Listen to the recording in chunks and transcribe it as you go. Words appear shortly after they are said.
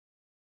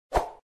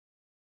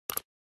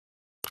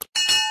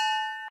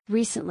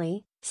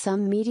Recently,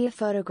 some media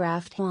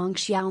photographed Huang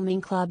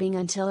Xiaoming clubbing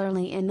until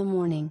early in the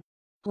morning.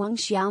 Huang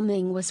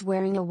Xiaoming was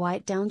wearing a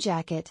white down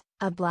jacket,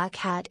 a black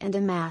hat and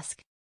a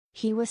mask.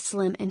 He was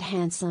slim and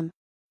handsome.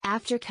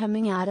 After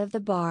coming out of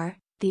the bar,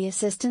 the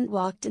assistant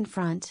walked in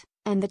front,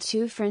 and the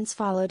two friends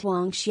followed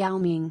Huang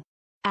Xiaoming.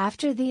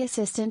 After the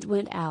assistant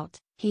went out,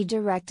 he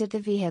directed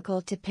the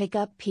vehicle to pick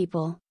up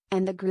people,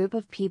 and the group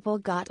of people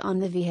got on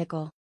the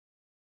vehicle.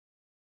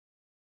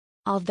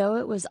 Although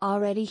it was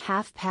already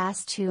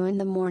 2:30 in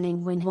the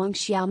morning when Huang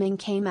Xiaoming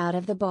came out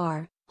of the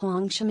bar,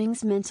 Huang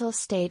Xiaoming's mental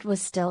state was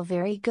still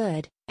very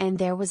good, and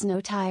there was no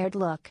tired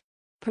look.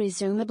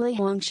 Presumably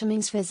Huang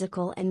Xiaoming's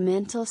physical and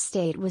mental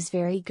state was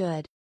very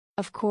good.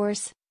 Of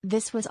course,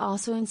 this was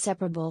also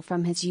inseparable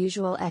from his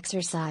usual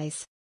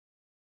exercise.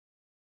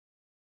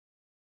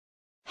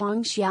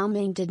 Huang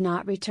Xiaoming did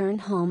not return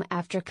home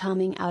after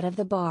coming out of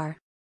the bar.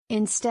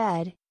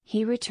 Instead,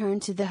 he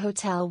returned to the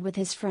hotel with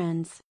his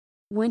friends.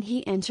 When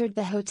he entered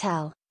the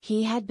hotel,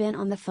 he had been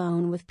on the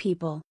phone with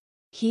people.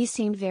 He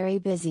seemed very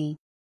busy.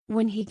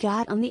 When he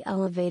got on the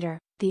elevator,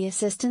 the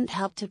assistant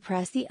helped to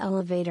press the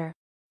elevator.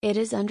 It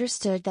is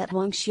understood that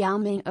Huang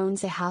Xiaoming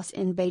owns a house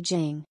in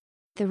Beijing.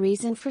 The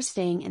reason for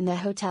staying in the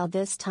hotel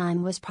this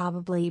time was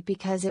probably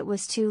because it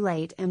was too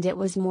late and it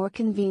was more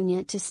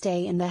convenient to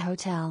stay in the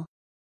hotel.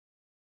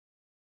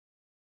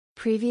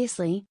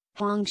 Previously,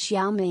 Huang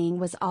Xiaoming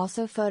was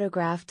also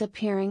photographed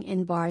appearing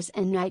in bars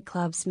and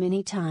nightclubs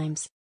many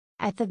times.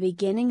 At the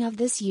beginning of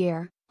this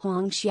year,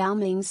 Huang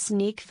Xiaoming's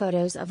sneak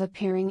photos of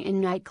appearing in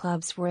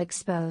nightclubs were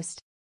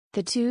exposed.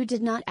 The two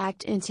did not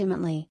act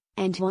intimately,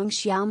 and Huang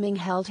Xiaoming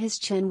held his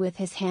chin with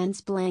his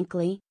hands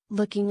blankly,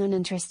 looking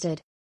uninterested.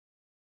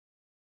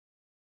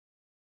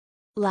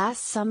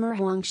 Last summer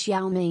Huang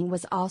Xiaoming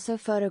was also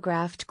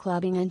photographed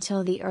clubbing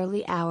until the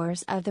early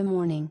hours of the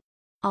morning.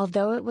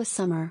 Although it was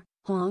summer,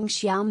 Huang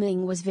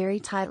Xiaoming was very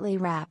tightly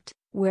wrapped,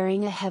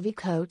 wearing a heavy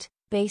coat,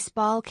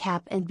 baseball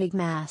cap and big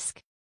mask.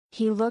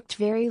 He looked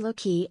very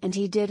low-key and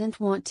he didn't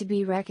want to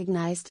be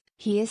recognized.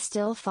 He is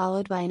still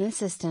followed by an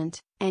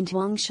assistant, and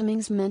Huang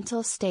Xiaoming's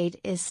mental state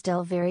is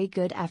still very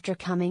good after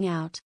coming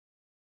out.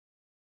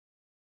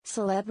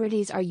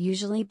 Celebrities are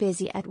usually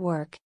busy at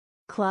work.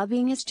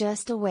 Clubbing is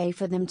just a way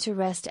for them to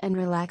rest and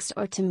relax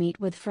or to meet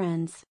with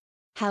friends.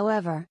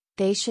 However,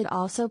 they should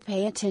also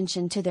pay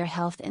attention to their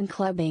health in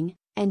clubbing,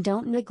 and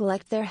don't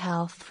neglect their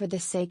health for the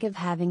sake of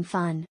having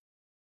fun.